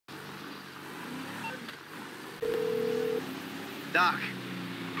Doc.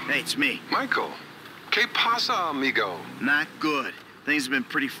 Hey, it's me. Michael. ¿Qué pasa, amigo? Not good. Things have been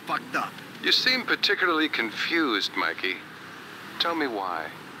pretty fucked up. You seem particularly confused, Mikey. Tell me why.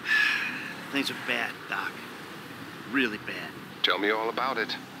 Things are bad, Doc. Really bad. Tell me all about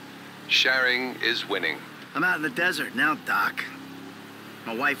it. Sharing is winning. I'm out in the desert now, Doc.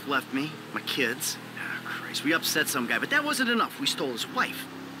 My wife left me, my kids. Oh, Christ, we upset some guy, but that wasn't enough. We stole his wife.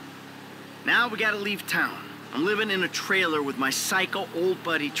 Now we gotta leave town. I'm living in a trailer with my psycho old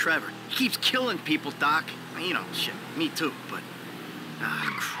buddy Trevor. He keeps killing people, Doc. You know, shit, me too, but...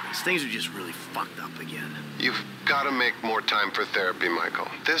 Ah, Christ, things are just really fucked up again. You've got to make more time for therapy, Michael.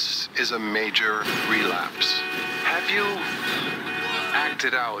 This is a major relapse. Have you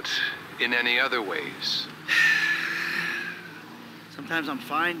acted out in any other ways? Sometimes I'm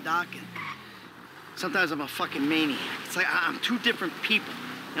fine, Doc, and sometimes I'm a fucking maniac. It's like I'm two different people,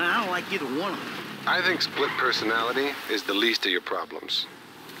 and I don't like either one of them. I think split personality is the least of your problems.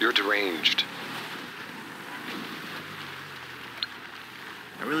 You're deranged.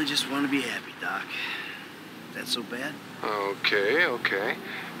 I really just want to be happy, Doc. That's so bad? Okay.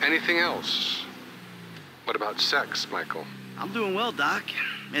 Anything else? What about sex, Michael? I'm doing well, Doc,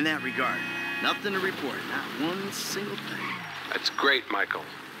 in that regard. Nothing to report, not one single thing. That's great, Michael.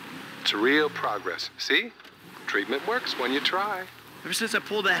 It's real progress. See? Treatment works when you try. Ever since I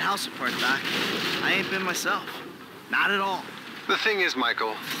pulled that house apart, Doc, I ain't been myself. Not at all. The thing is,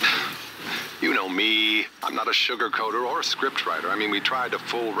 Michael, you know me. I'm not a sugarcoater or a scriptwriter. I mean, we tried a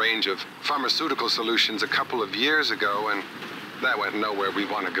full range of pharmaceutical solutions a couple of years ago, and that went nowhere we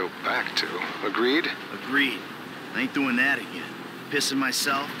want to go back to. Agreed? Agreed. I ain't doing that again. Pissing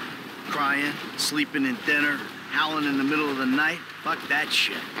myself, crying, sleeping in dinner, howling in the middle of the night. Fuck that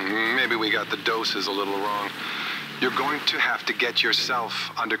shit. Maybe we got the doses a little wrong. You're going to have to get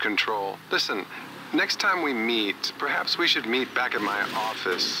yourself under control. Listen, next time we meet, perhaps we should meet back at my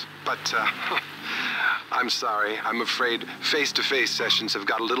office. But, I'm sorry. I'm afraid face-to-face sessions have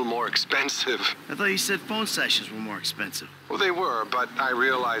got a little more expensive. I thought you said phone sessions were more expensive. Well, they were, but I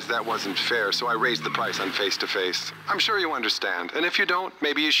realized that wasn't fair, so I raised the price on face-to-face. I'm sure you understand, and if you don't,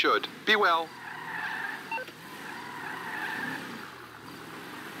 maybe you should. Be well.